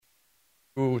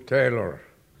to Taylor.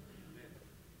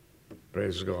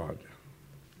 Praise God.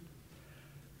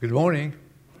 Good morning.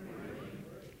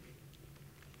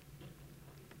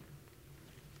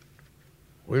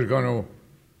 We're going to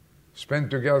spend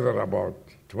together about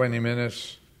 20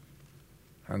 minutes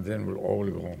and then we'll all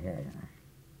go home.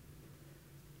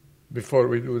 Before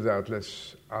we do that,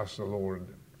 let's ask the Lord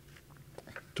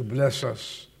to bless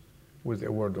us with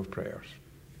a word of prayer.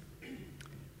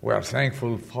 We are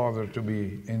thankful, Father, to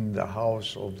be in the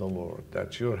house of the Lord.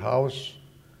 That's your house.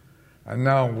 And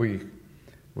now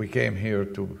we came here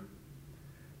to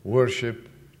worship,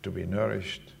 to be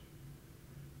nourished,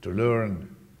 to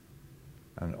learn,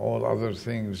 and all other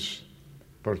things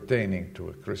pertaining to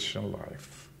a Christian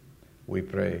life. We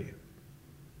pray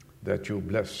that you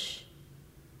bless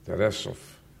the rest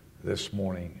of this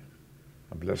morning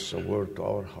and bless the word to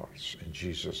our hearts. In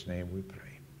Jesus' name we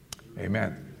pray.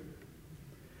 Amen.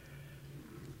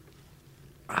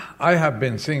 I have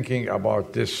been thinking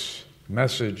about this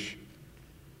message,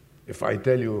 if I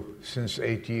tell you, since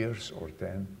 8 years or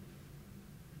 10.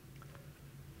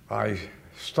 I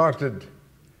started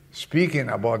speaking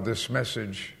about this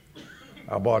message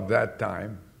about that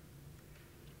time,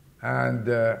 and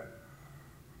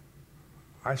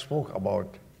I spoke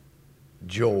about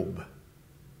Job.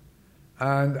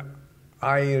 And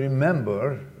I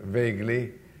remember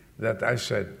vaguely that I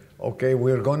said, okay,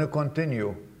 we're going to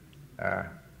continue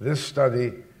this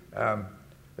study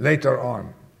later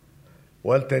on.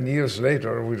 Well, 10 years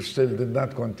later, we still did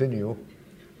not continue.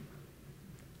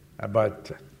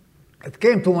 But it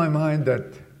came to my mind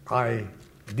that I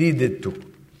needed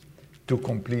to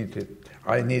complete it.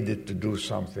 I needed to do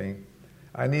something.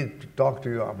 I need to talk to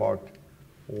you about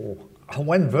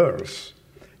one verse.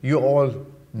 You all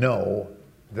know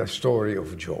the story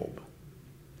of Job.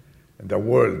 And the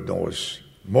world knows,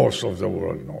 most of the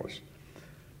world knows.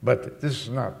 But this is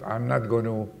not. I'm not going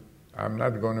to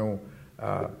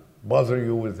bother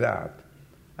you with that.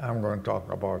 I'm going to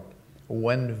talk about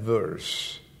one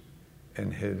verse in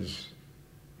his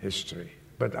history.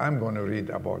 But I'm going to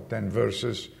read about 10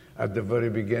 verses at the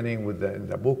very beginning with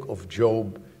the book of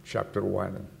Job, chapter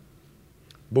 1.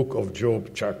 Book of Job,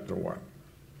 chapter 1.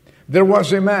 There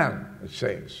was a man, it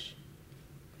says.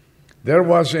 There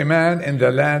was a man in the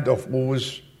land of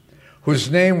Uz whose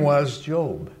name was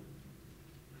Job.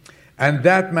 And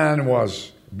that man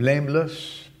was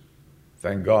blameless,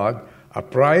 thank God,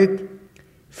 upright,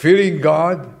 fearing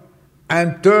God,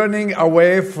 and turning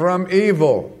away from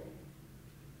evil.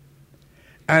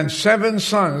 And 7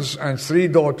 sons and 3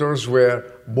 daughters were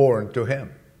born to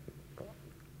him.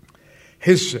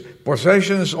 His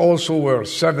possessions also were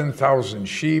 7,000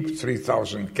 sheep,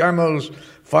 3,000 camels,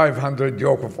 500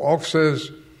 yoke of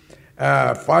oxes,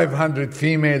 500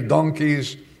 female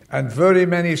donkeys, and very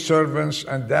many servants,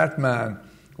 and that man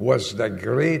was the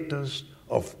greatest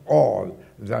of all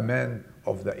the men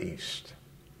of the East.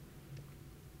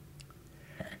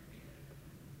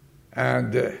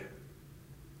 And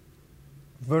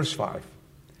verse 5.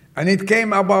 And it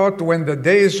came about when the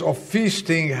days of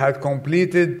feasting had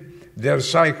completed their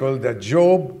cycle that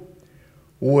Job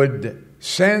would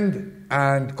send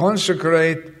and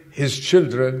consecrate his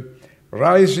children,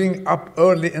 rising up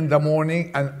early in the morning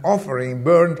and offering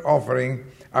burnt offering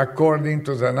according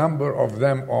to the number of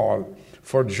them all.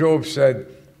 For Job said,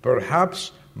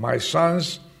 perhaps my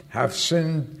sons have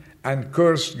sinned and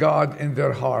cursed God in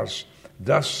their hearts.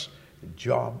 Thus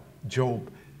Job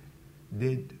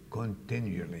did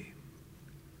continually.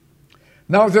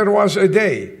 Now there was a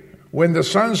day when the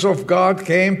sons of God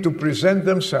came to present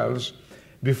themselves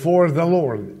before the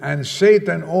Lord, and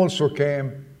Satan also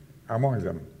came among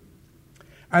them.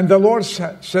 And the Lord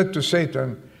said to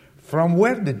Satan, from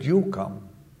where did you come?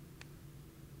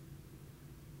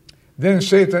 Then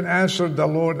Satan answered the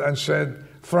Lord and said,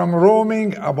 from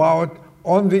roaming about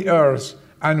on the earth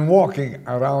and walking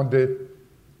around it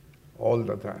all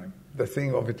the time. The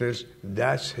thing of it is,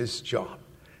 that's his job.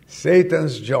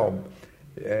 Satan's job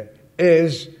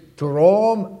is to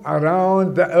roam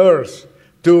around the earth,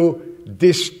 to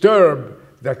disturb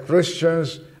the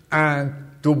Christians and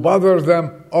to bother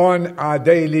them on a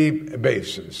daily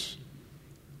basis.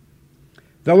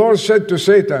 The Lord said to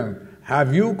Satan,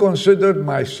 have you considered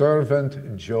my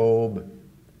servant Job?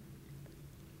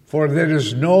 For there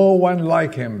is no one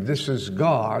like him. This is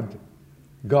God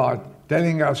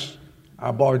telling us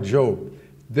about Job.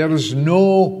 There is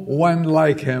no one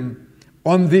like him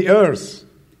on the earth,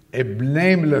 a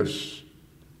blameless,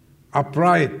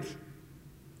 upright,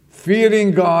 fearing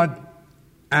God,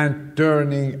 and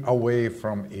turning away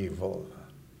from evil.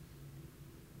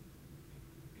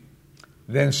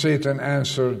 Then Satan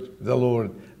answered the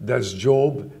Lord, Does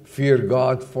Job fear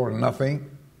God for nothing?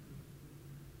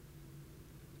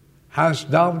 Hast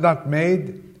thou not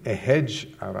made a hedge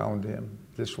around him?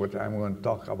 This is what I'm going to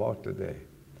talk about today.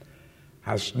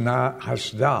 Hast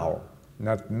thou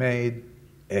not made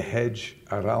a hedge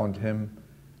around him,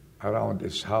 around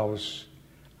his house,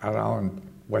 around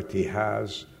what he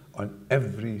has, on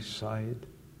every side?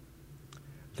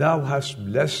 Thou hast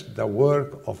blessed the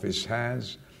work of his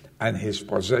hands, and his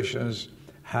possessions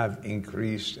have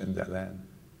increased in the land.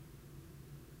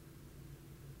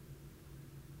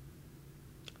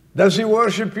 Does he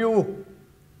worship you?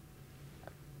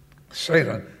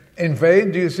 Satan. In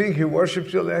vain do you think he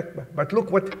worships you? But look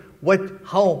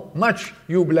how much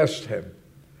you blessed him.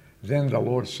 Then the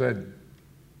Lord said,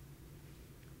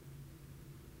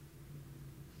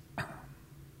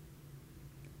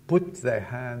 put thy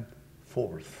hand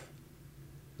forth.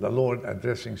 The Lord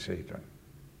addressing Satan.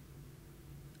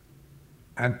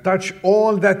 And touch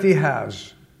all that he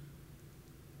has.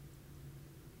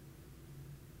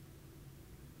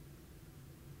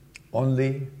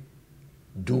 Only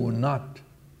do not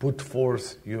put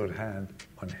forth your hand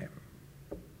on him.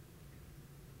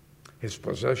 His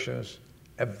possessions,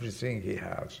 everything he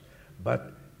has.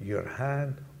 But your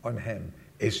hand on him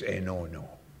is a no-no.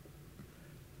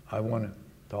 I want to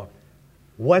talk.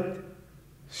 What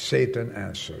Satan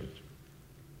answered,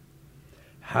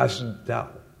 hasn't thou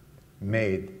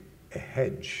made a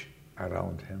hedge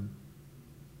around him?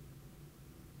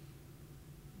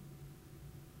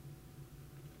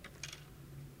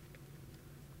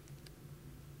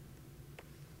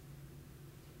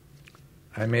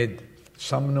 I made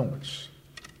some notes.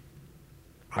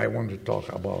 I want to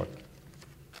talk about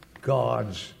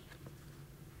God's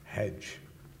hedge.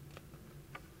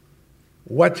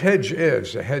 What hedge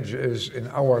is? A hedge is, in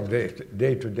our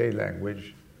day-to-day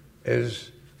language,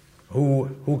 is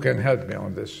who can help me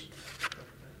on this?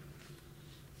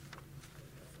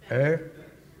 A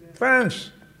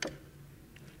fence.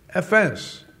 A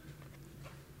fence.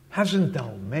 Hasn't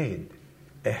thou made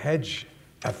a hedge,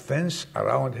 a fence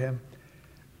around him?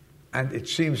 And it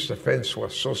seems the fence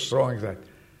was so strong that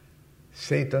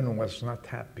Satan was not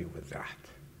happy with that.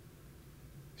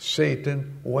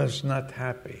 Satan was not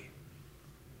happy.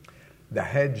 The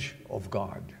hedge of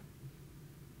God.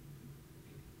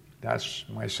 That's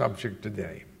my subject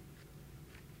today.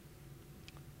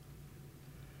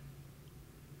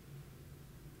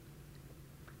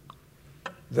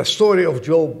 The story of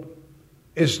Job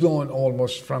is known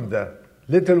almost from the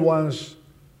little ones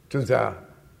to the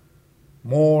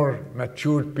more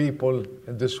matured people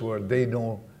in this world. They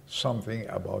know something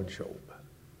about Job.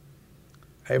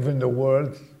 Even the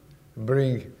world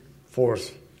bring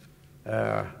forth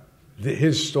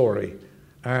his story.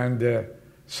 And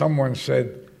someone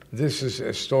said, this is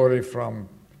a story from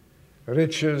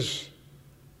riches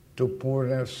to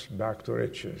poorness back to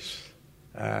riches.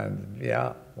 And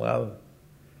yeah, well,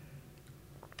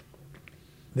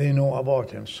 they know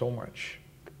about him so much.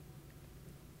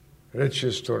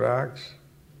 Riches to rags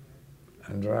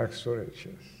and rags to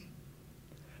riches.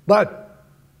 But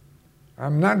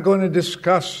I'm not going to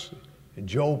discuss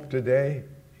Job today.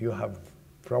 You have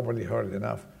probably heard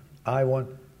enough. I want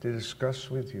to discuss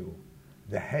with you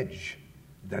the hedge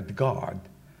that God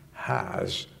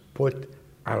has put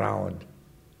around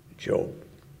Job.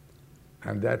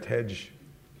 And that hedge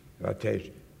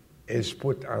is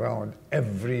put around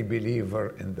every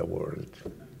believer in the world.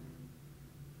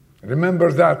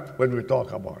 Remember that when we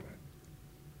talk about it.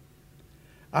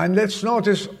 And let's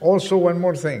notice also one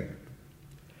more thing.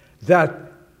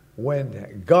 That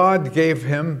when God gave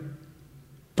him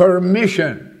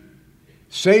permission,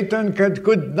 Satan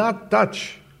could not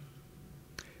touch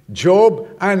Job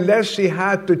unless he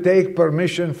had to take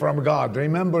permission from God.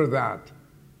 Remember that.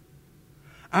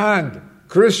 And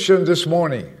Christian this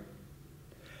morning,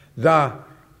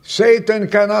 Satan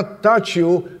cannot touch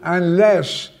you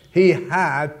unless he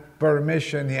has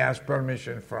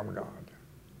permission from God.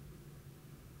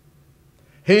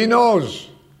 He knows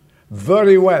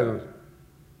very well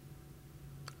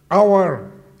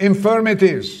our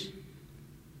infirmities.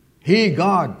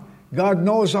 God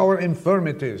knows our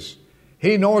infirmities.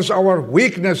 He knows our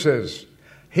weaknesses.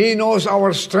 He knows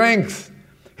our strength.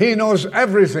 He knows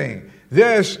everything.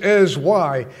 This is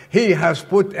why he has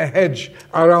put a hedge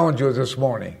around you this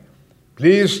morning.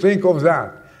 Please think of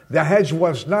that. The hedge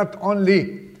was not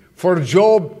only for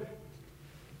Job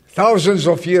thousands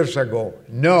of years ago.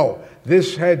 No,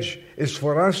 this hedge is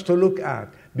for us to look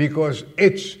at because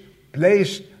it's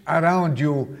placed around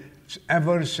you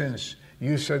ever since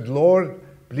you said, Lord,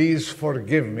 please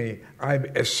forgive me. I'm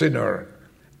a sinner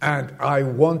and I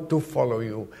want to follow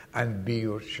you and be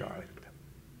your child.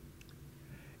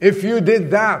 If you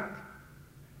did that,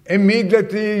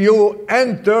 immediately you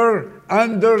enter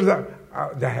under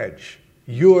the hedge.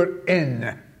 You're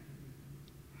in.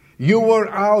 You were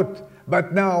out,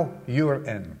 but now you're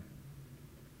in.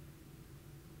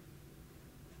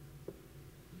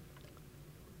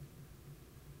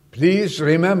 Please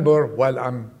remember while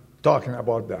I'm talking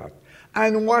about that.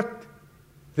 And what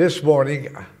this morning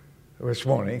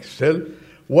still,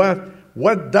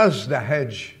 what does the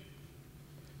hedge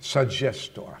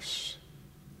suggest to us?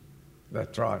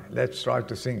 Let's try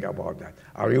to think about that.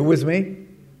 Are you with me?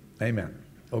 Amen.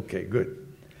 Okay, good.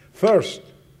 First,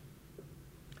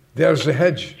 there's a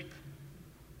hedge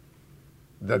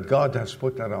that God has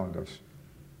put around us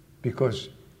because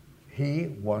He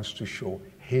wants to show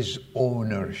His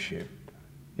ownership.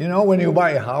 You know, when you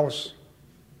buy a house,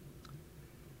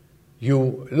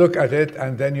 you look at it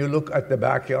and then you look at the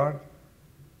backyard.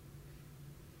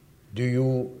 Do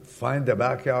you find the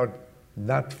backyard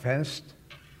not fenced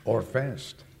or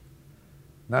fenced?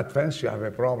 Not fenced, you have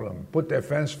a problem. Put a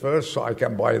fence first so I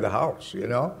can buy the house, you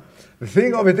know. The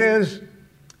thing of it is,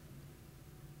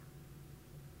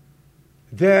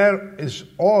 there is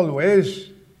always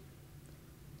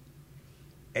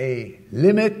a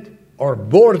limit or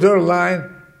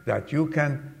borderline that you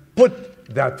can put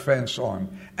that fence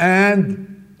on.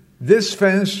 And this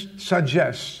fence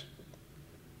suggests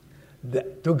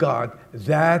to God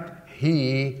that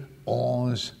He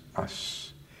owns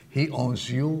us. He owns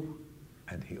you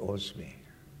and He owns me.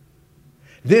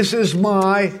 This is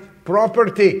my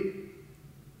property.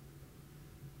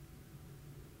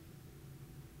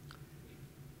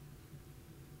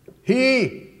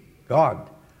 He, God,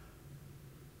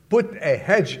 put a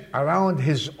hedge around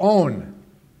His own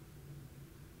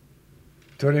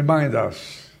to remind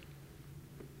us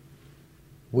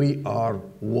we are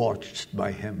watched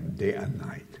by Him day and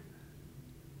night.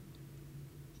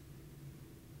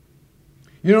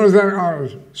 You know, there are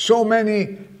so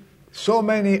many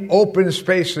open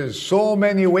spaces, so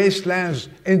many wastelands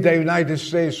in the United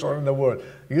States or in the world.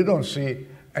 You don't see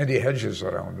any hedges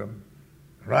around them,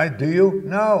 right? Do you?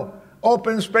 No.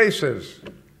 Open spaces.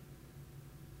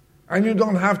 And you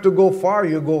don't have to go far.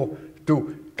 You go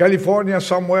to California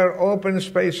somewhere, open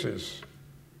spaces.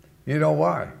 You know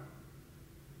why?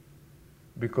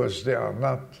 Because they are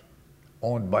not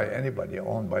owned by anybody,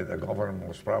 owned by the government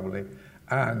most probably,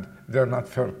 and they're not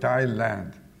fertile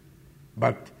land.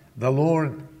 But the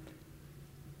Lord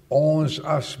owns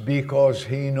us because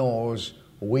He knows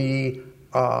we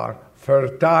are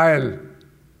fertile.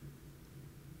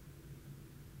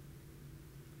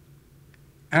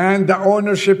 And the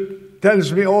ownership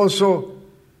tells me also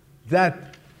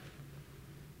that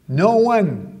no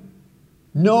one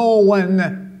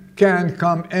can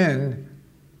come in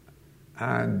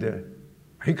and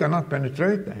he cannot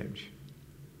penetrate the hedge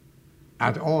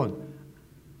at all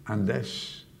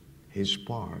unless he's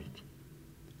part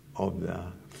of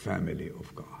the family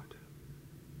of God.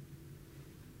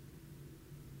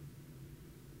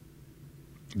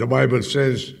 The Bible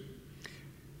says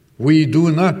we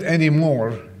do not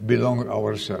anymore belong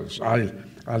ourselves.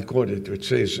 I'll quote it. It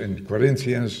says in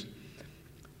Corinthians,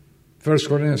 1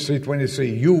 Corinthians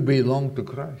 3:23, you belong to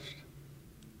Christ.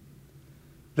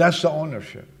 That's the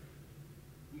ownership.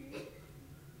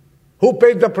 Who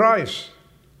paid the price?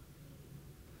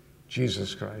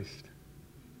 Jesus Christ.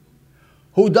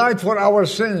 Who died for our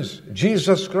sins?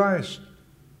 Jesus Christ.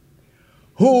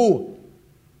 Who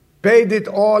paid it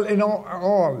all in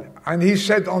all? And He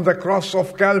said on the cross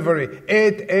of Calvary,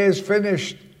 it is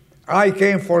finished. I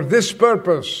came for this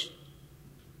purpose.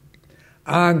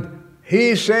 And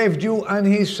He saved you and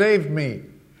He saved me.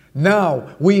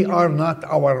 Now we are not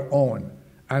our own.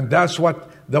 And that's what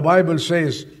the Bible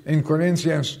says in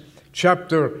Corinthians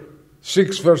chapter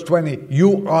 6 verse 20.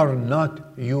 You are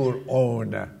not your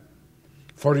own.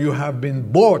 For you have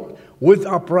been bought with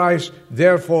a price.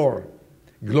 Therefore,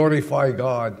 glorify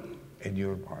God in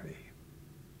your body.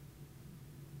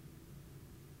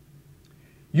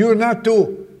 You're not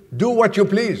to do what you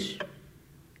please.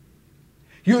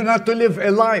 You're not to live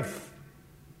a life,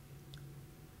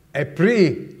 a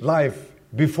pre-life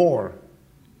before.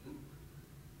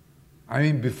 I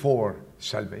mean before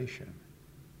salvation.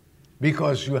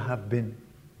 Because you have been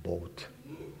bought.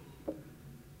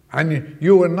 And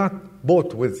you were not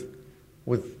bought with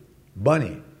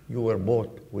money. You were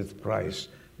bought with price.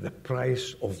 The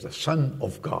price of the Son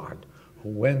of God who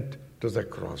went to the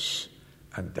cross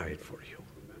and died for you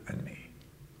and me.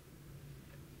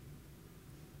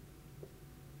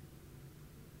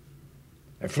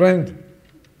 A friend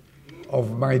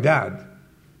of my dad,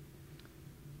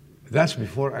 that's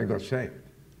before I got saved.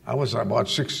 I was about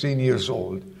 16 years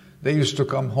old. They used to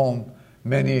come home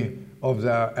many of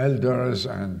the elders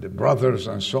and the brothers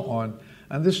and so on.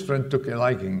 And this friend took a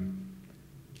liking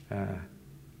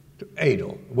to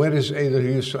Adel. Where is Adel?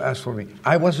 He used to ask for me.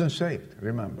 I wasn't saved,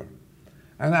 remember.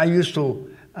 And I used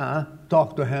to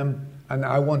talk to him, and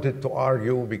I wanted to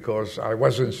argue because I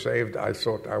wasn't saved. I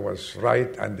thought I was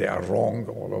right, and they are wrong,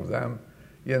 all of them.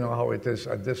 You know how it is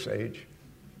at this age.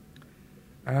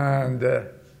 And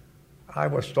I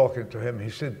was talking to him. He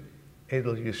said,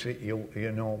 Adel, you see,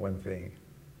 you know one thing.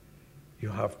 You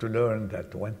have to learn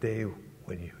that one day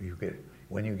when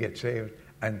you get saved,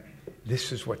 and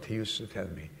this is what he used to tell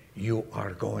me, you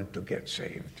are going to get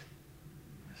saved.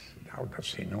 I said, how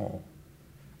does he know?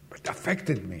 It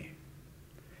affected me.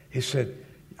 He said,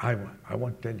 I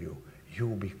want to tell you, you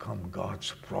become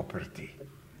God's property.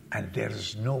 And there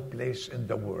is no place in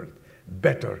the world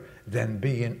better than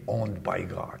being owned by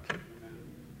God.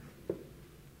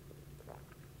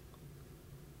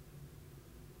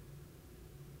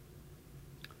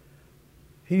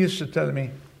 He used to tell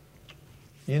me,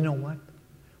 you know what?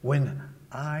 When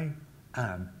I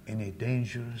am in a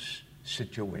dangerous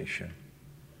situation,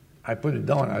 I put it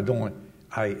down,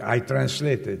 I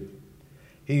translated.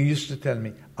 He used to tell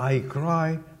me, I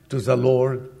cry to the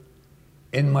Lord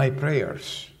in my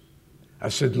prayers. I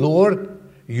said, Lord,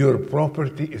 your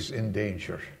property is in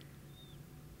danger.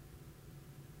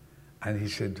 And he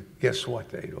said, guess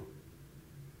what, Adel?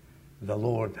 The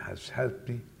Lord has helped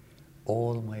me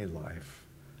all my life,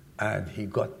 and he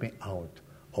got me out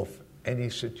of any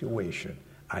situation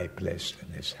I placed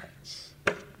in his hands.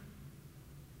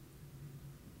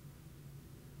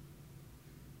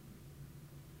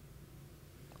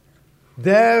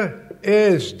 There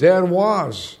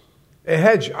was a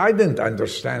hedge. I didn't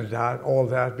understand all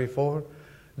that before.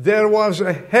 There was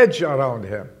a hedge around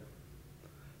him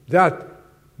that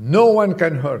no one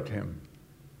can hurt him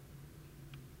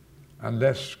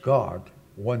unless God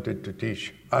wanted to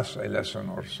teach us a lesson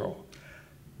or so.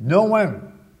 No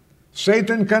one.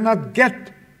 Satan cannot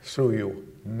get through you,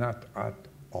 not at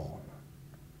all.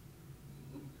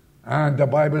 And the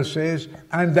Bible says,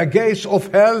 and the gates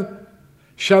of hell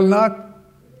shall not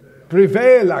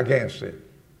prevail against it.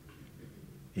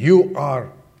 You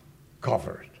are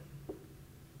covered.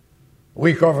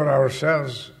 We cover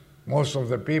ourselves. Most of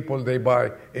the people, they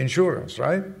buy insurance,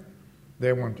 right?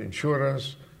 They want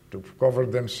insurance to cover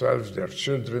themselves, their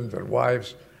children, their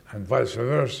wives, and vice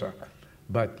versa.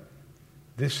 But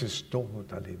this is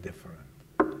totally different.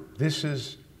 This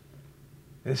is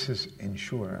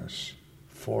insurance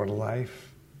for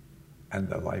life and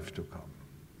the life to come.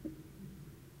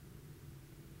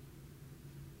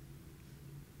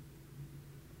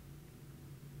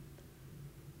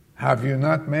 Have you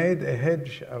not made a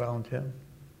hedge around him?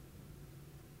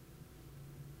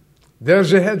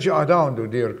 There's a hedge around you,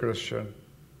 dear Christian.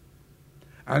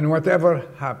 And whatever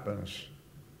happens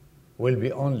will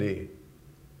be only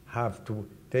have to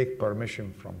take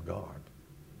permission from God.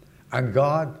 And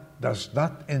God does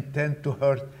not intend to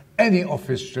hurt any of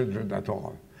his children at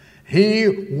all.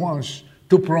 He wants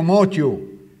to promote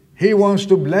you. He wants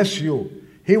to bless you.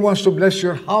 He wants to bless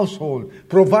your household,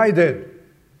 provided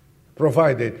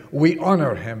we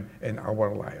honor him in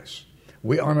our lives.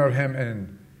 We honor him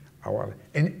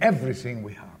in everything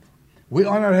we have. We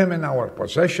honor him in our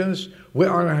possessions. We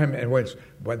honor him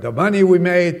by the money we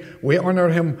made. We honor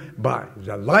him by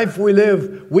the life we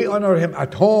live. We honor him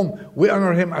at home. We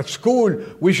honor him at school.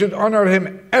 We should honor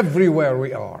him everywhere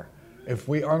we are. If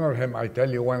we honor him, I tell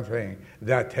you one thing,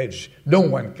 that hedge no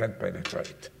one can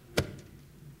penetrate.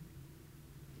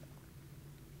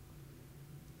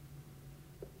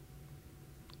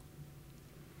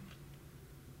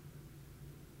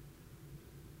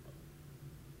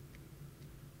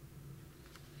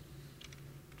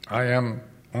 I am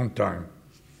on time.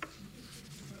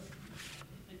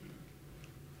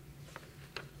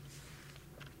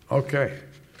 Okay.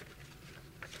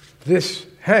 This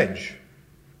hedge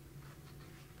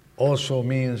also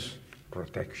means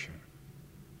protection.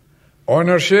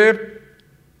 Ownership,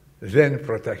 then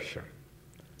protection.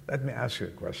 Let me ask you a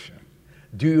question.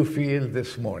 Do you feel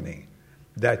this morning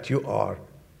that you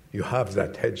have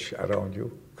that hedge around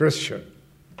you? Christian,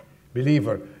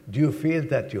 believer, do you feel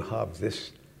that you have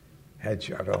this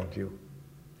hedge around you?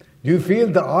 Do you feel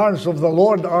the arms of the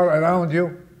Lord are around you?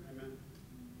 Amen.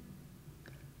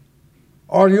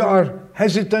 Or you are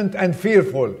hesitant and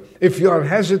fearful? If you are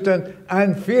hesitant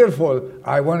and fearful,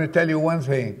 I want to tell you one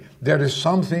thing. There is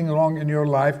something wrong in your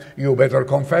life. You better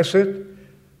confess it,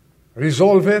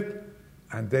 resolve it,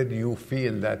 and then you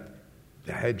feel that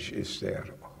the hedge is there.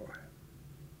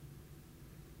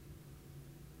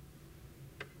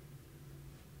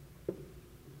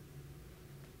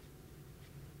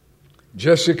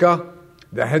 Jessica,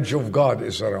 the hedge of God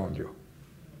is around you.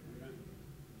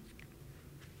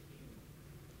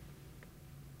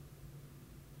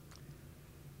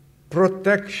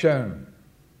 Protection.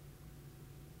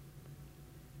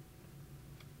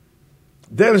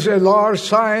 There's a large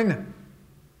sign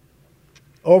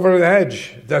over the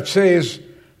hedge that says,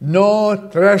 "No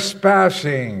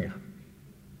trespassing."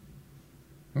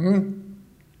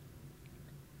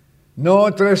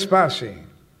 No trespassing.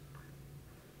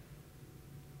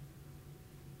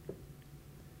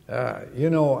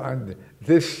 And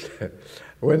this,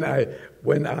 when I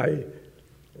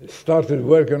started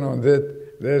working on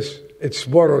this, it's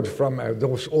borrowed from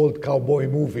those old cowboy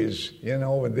movies,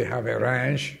 when they have a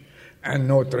ranch and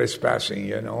no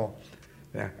trespassing,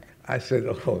 I said,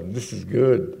 oh, this is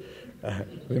good.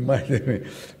 Reminded me,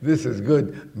 this is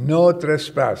good. No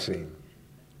trespassing.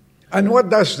 And what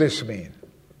does this mean?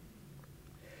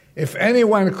 If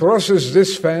anyone crosses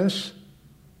this fence,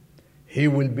 he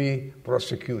will be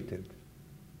prosecuted.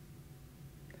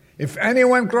 If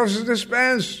anyone crosses this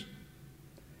fence,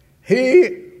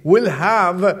 there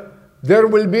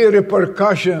will be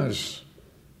repercussions.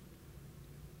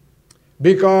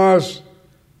 Because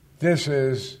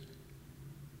there's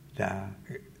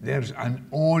an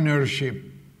ownership,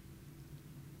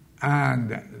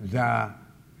 and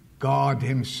God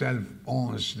Himself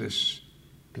owns this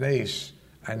place,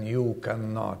 and you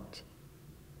cannot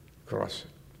cross it.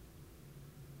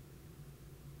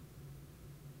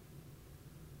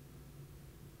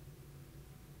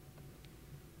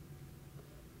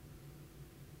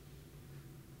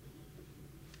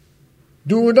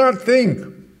 Do not think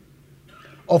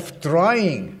of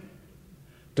trying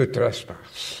to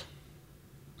trespass,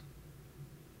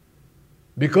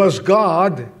 because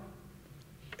God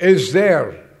is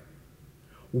there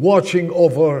watching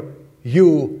over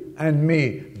you and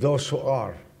me, those who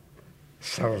are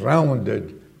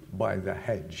surrounded by the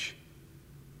hedge.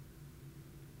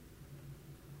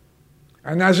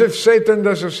 And as if Satan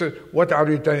doesn't say, what are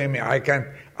you telling me? I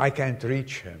can't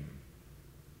reach him.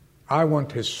 I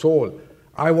want his soul.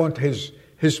 I want his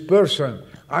person.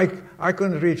 I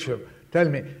couldn't reach him. Tell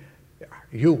me,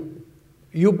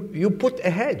 you put a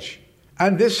hedge,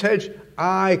 and this hedge,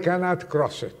 I cannot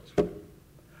cross it.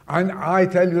 And I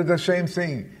tell you the same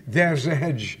thing. There's a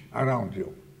hedge around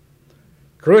you.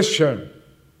 Christian,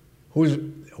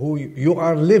 who you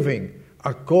are living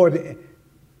according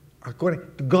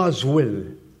to God's will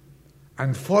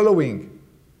and following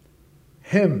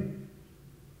Him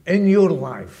in your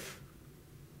life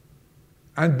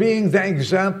and being the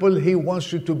example He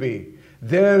wants you to be.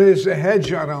 There is a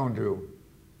hedge around you.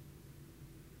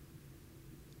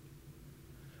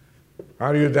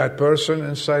 Are you that person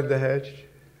inside the hedge?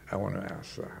 I want to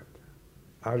ask that.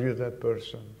 Are you that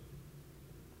person?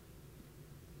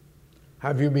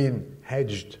 Have you been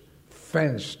hedged,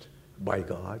 fenced by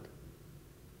God?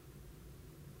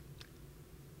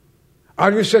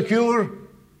 Are you secure?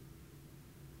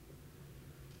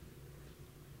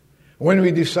 When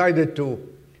we decided to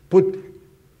put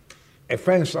a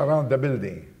fence around the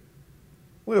building,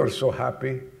 we were so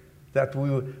happy that we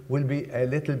will be a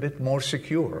little bit more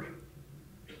secure,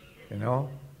 and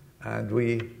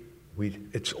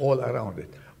it's all around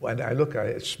it. When I look at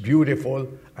it, it's beautiful,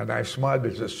 and I smile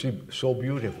because it's so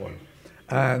beautiful.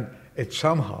 And it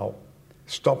somehow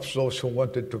stops those who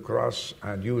wanted to cross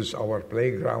and use our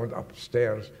playground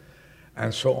upstairs,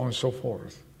 and so on and so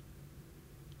forth.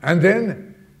 And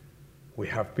then we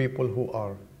have people who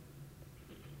are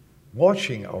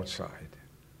watching outside,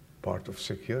 part of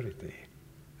security.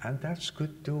 And that's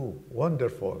good too,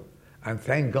 wonderful. And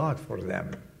thank God for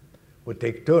them. We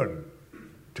take turn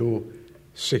to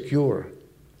secure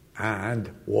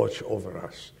and watch over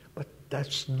us. But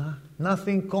that's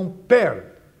nothing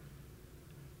compared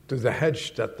to the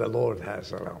hedge that the Lord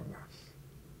has around us.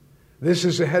 This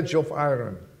is a hedge of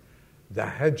iron, the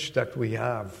hedge that we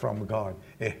have from God,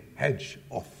 a hedge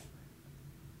of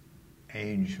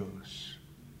angels.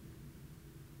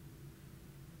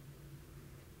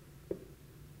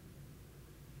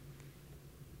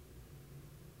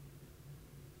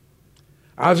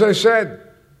 As I said,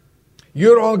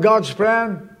 you're on God's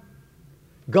plan,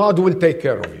 God will take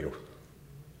care of you.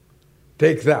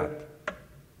 Take that.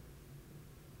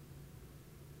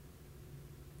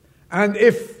 And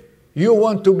if you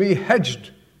want to be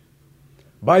hedged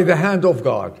by the hand of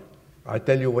God, I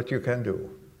tell you what you can do.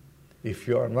 If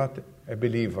you are not a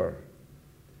believer,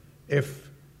 if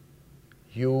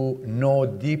you know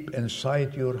deep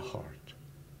inside your heart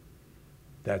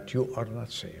that you are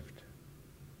not saved,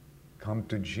 come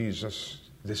to Jesus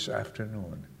this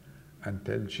afternoon and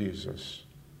tell Jesus,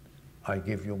 I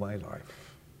give you my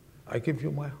life. I give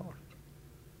you my heart.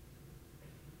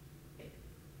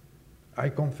 I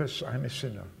confess I'm a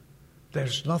sinner.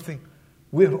 There's nothing.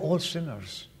 We're all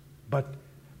sinners. But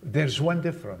there's one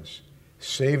difference.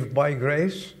 Saved by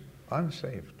grace,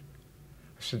 unsaved.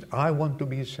 I said, I want to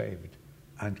be saved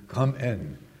and come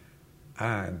in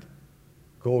and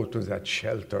go to that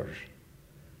shelter.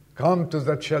 Come to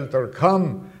that shelter.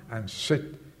 Come and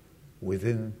sit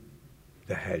within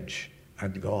the hedge,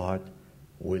 and God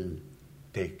will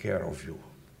take care of you.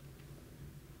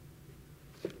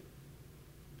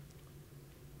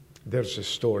 There's a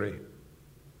story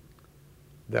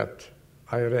that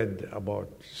I read about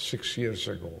 6 years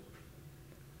ago.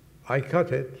 I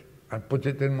cut it and put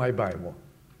it in my Bible.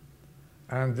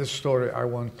 And this story I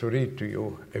want to read to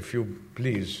you, if you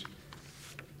please.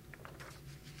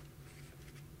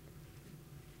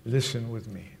 Listen with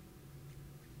me.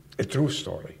 A true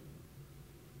story.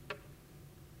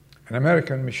 An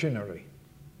American missionary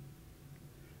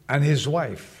and his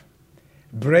wife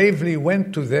bravely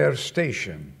went to their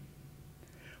station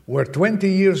where 20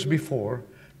 years before,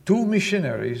 2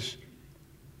 missionaries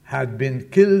had been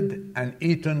killed and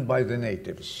eaten by the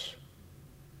natives.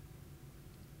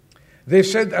 They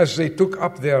said as they took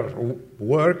up their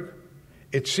work,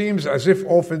 it seems as if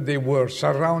often they were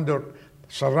surrounded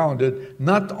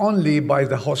not only by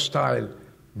the hostile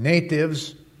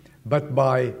natives, but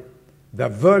by the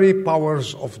very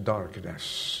powers of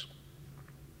darkness.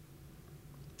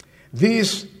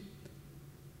 These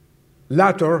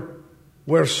latter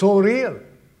were so real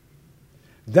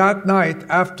that night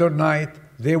after night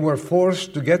they were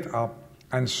forced to get up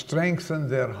and strengthen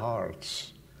their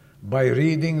hearts by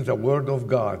reading the Word of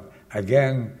God.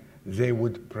 Again, they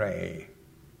would pray.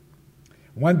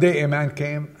 One day a man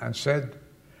came and said,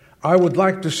 I would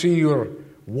like to see your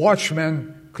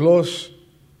watchman close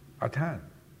at hand.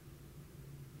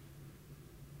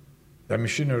 The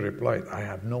missionary replied, I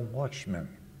have no watchman.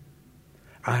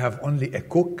 I have only a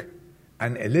cook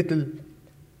and a little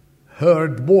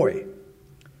herd boy.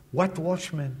 What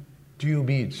watchman do you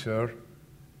need, sir?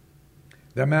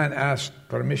 The man asked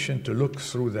permission to look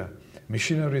through the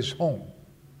missionary's home.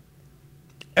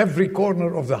 Every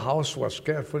corner of the house was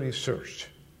carefully searched.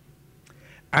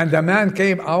 And the man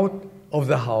came out of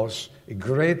the house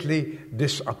greatly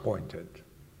disappointed.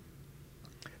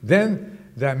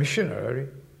 Then the missionary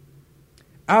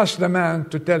asked the man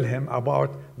to tell him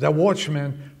about the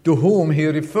watchman to whom he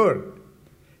referred.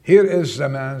 Here is the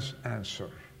man's answer.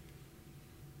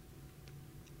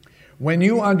 When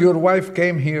you and your wife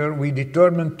came here, we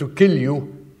determined to kill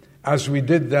you as we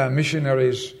did the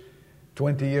missionaries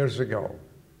 20 years ago.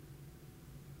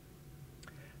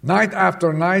 Night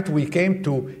after night, we came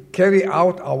to carry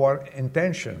out our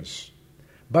intentions,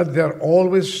 but there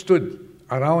always stood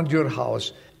around your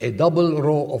house a double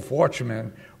row of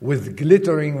watchmen with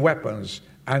glittering weapons,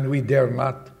 and we dare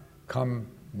not come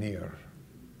near.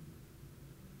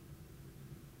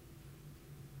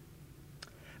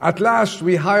 At last,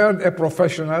 we hired a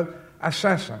professional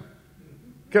assassin,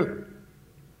 killer.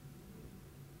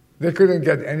 They couldn't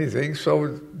get anything,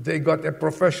 so they got a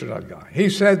professional guy.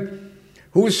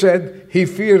 Who said he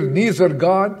feared neither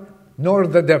God nor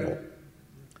the devil.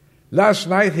 Last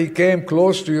night he came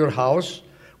close to your house.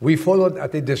 We followed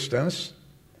at a distance,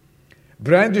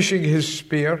 brandishing his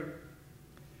spear.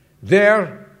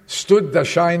 There stood the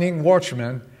shining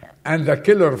watchman, and the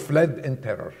killer fled in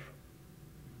terror.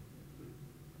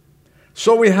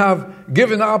 So we have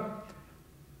given up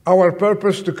our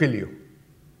purpose to kill you.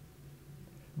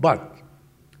 But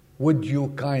would you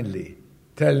kindly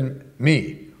tell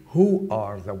me, who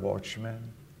are the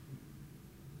watchmen?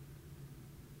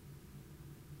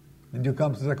 Did you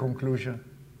come to the conclusion?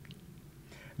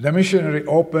 The missionary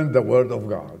opened the Word of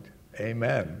God,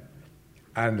 amen,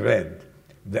 and read,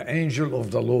 the angel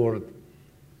of the Lord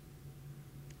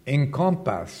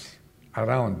encompass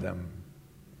around them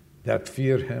that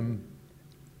fear him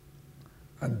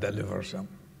and delivers them.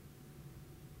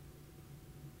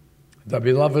 The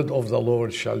beloved of the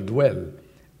Lord shall dwell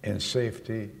in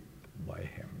safety by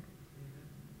him.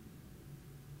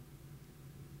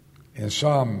 In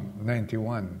Psalm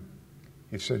 91,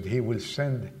 he said he will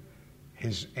send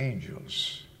his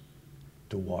angels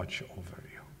to watch over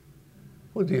you.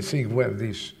 Who do you think were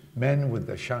these men with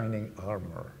the shining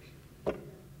armor?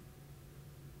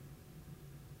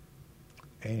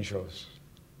 Angels.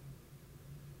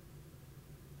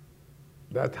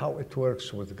 That's how it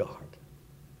works with God.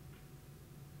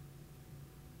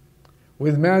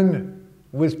 With men,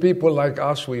 with people like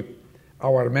us,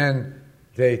 our men,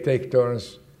 they take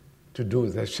turns to do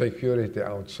the security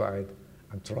outside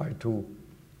and try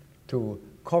to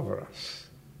cover us.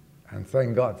 And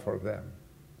thank God for them.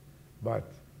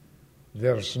 But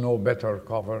there's no better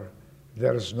cover,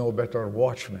 there's no better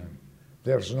watchman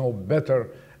There's no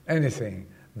better anything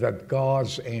than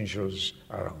God's angels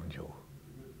around you.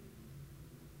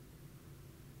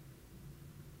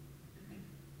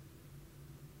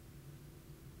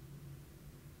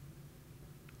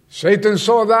 Satan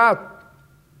saw that,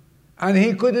 and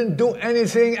he couldn't do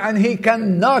anything, and he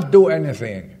cannot do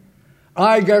anything.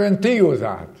 I guarantee you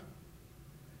that,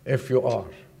 if you are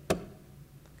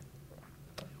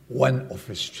one of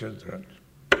his children.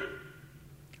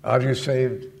 Are you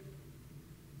saved?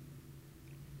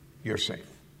 You're safe.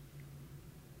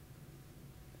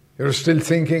 You're still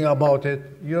thinking about it,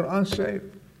 you're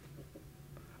unsaved.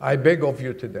 I beg of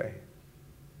you today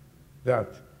that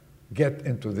get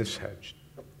into this hedge.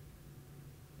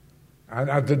 And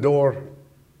at the door,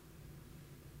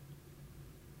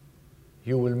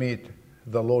 you will meet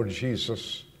the Lord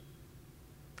Jesus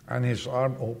and his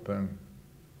arm open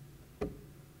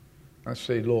and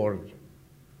say, Lord,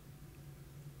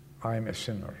 I'm a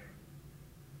sinner.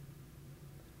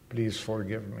 Please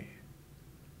forgive me.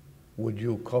 Would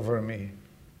you cover me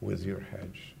with your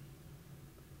hedge?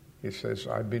 He says,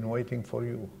 I've been waiting for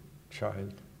you,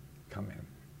 child. Come in.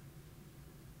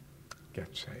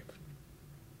 Get saved.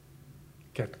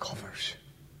 Get covers.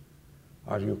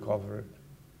 Are you covered?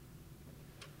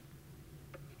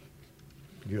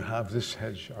 You have this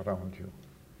hedge around you.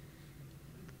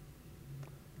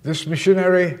 This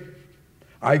missionary,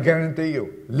 I guarantee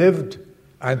you, lived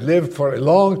for a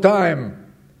long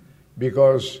time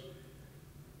because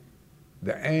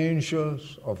the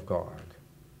angels of God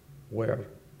were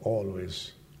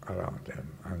always around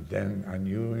him. And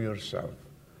you yourself,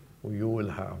 you will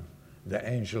have the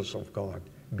angels of God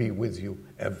be with you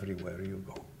everywhere you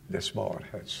go. Let's bow our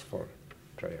heads for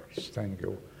prayers. Thank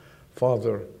you,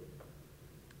 Father,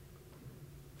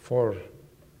 for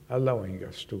allowing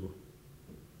us to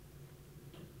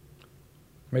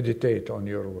meditate on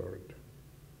your word.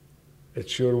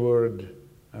 It's your word,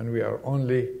 and we are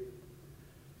only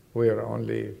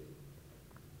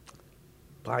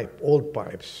old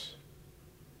pipes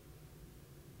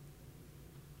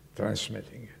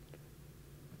transmitting it.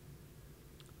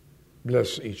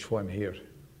 Bless each one here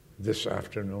this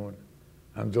afternoon,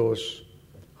 and those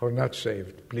who are not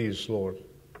saved, please, Lord,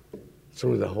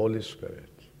 through the Holy Spirit,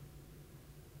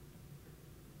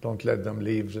 don't let them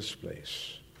leave this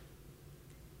place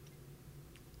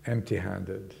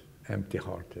empty-handed,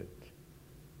 empty-hearted,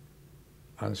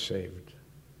 unsaved.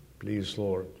 Please,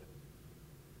 Lord,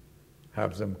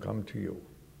 have them come to you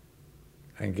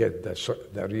and get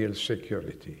the real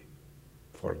security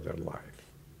for their life.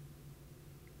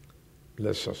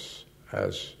 Bless us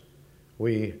as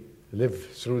we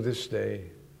live through this day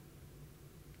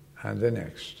and the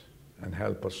next, and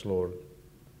help us, Lord,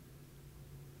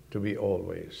 to be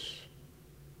always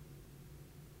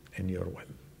in your will.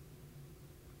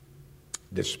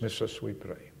 Dismiss us, we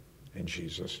pray, in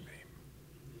Jesus'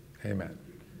 name. Amen.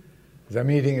 The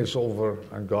meeting is over,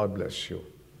 and God bless you.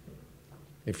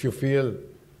 If you feel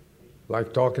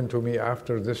like talking to me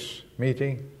after this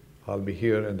meeting, I'll be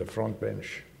here in the front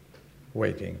bench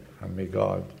waiting, and may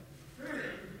God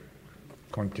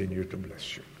continue to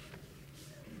bless you.